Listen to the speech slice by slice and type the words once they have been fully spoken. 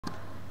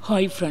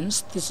Hi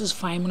friends, this is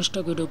 5 Minutes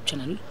Talk YouTube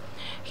channel.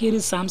 Here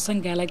is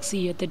Samsung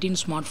Galaxy A13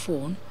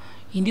 smartphone.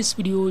 In this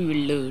video you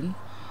will learn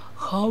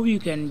how you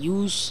can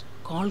use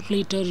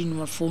calculator in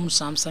your phone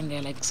Samsung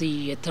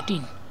Galaxy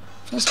A13.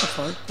 First of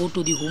all, go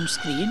to the home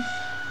screen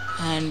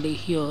and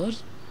here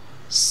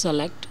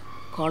select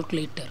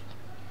calculator.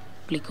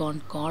 Click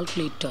on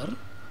calculator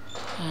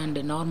and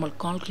a normal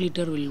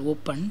calculator will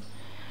open.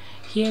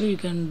 Here you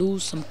can do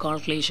some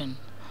calculation.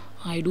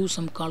 I do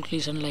some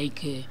calculation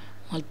like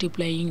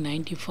multiplying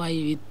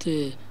 95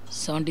 with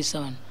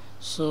 77.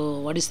 So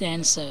what is the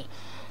answer?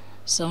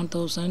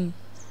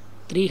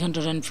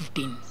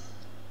 7315.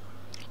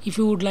 If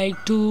you would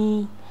like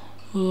to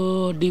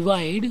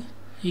divide,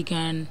 you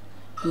can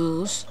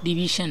use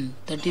division.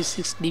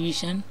 36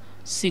 division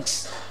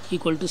 6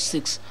 equal to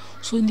 6.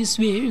 So in this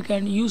way you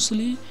can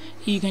easily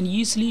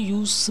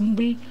use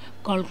simple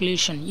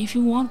calculation. If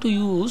you want to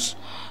use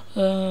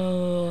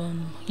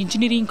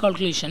engineering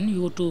calculation,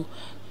 you have to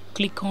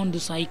click on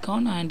this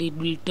icon and it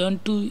will turn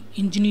to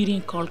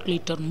engineering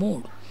calculator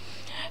mode.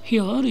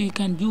 Here you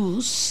can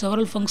use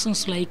several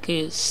functions like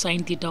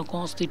sin theta,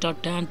 cos theta,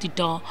 tan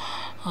theta,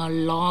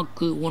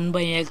 log 1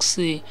 by x,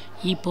 e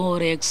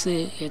power x,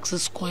 x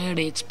squared,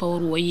 x power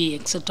y,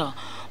 etc.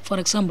 For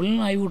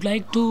example, I would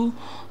like to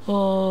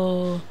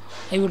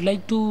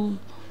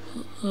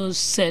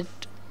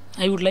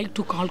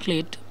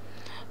calculate.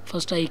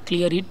 First I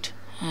clear it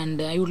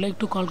and I would like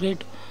to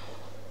calculate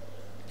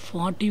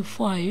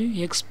 45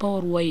 x power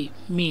y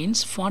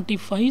means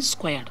 45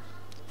 squared.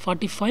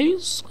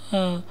 45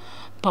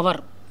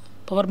 power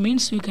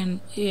means you can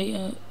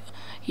in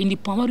the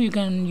power you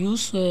can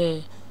use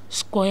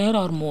square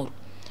or more.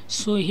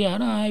 So here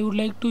I would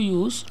like to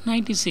use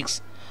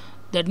 96.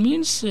 That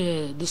means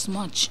this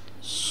much.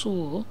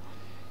 So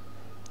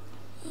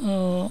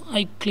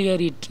I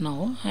clear it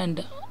now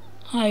and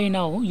I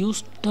now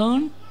use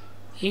turn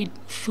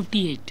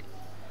 58.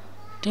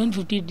 Turn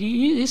 58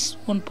 is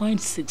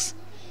 1.6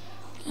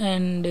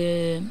 and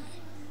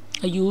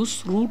I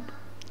use root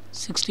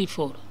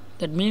 64.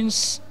 That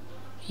means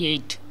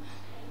 8.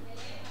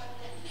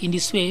 In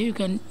this way you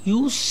can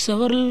use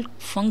several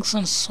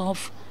functions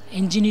of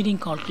engineering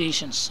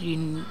calculations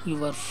in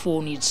your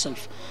phone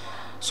itself.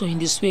 So in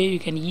this way you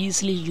can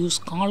easily use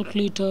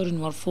calculator in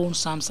your phone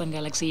Samsung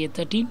Galaxy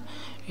A13.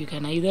 You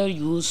can either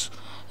use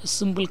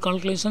simple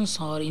calculations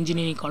or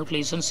engineering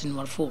calculations in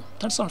your phone.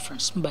 That's all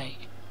friends. Bye.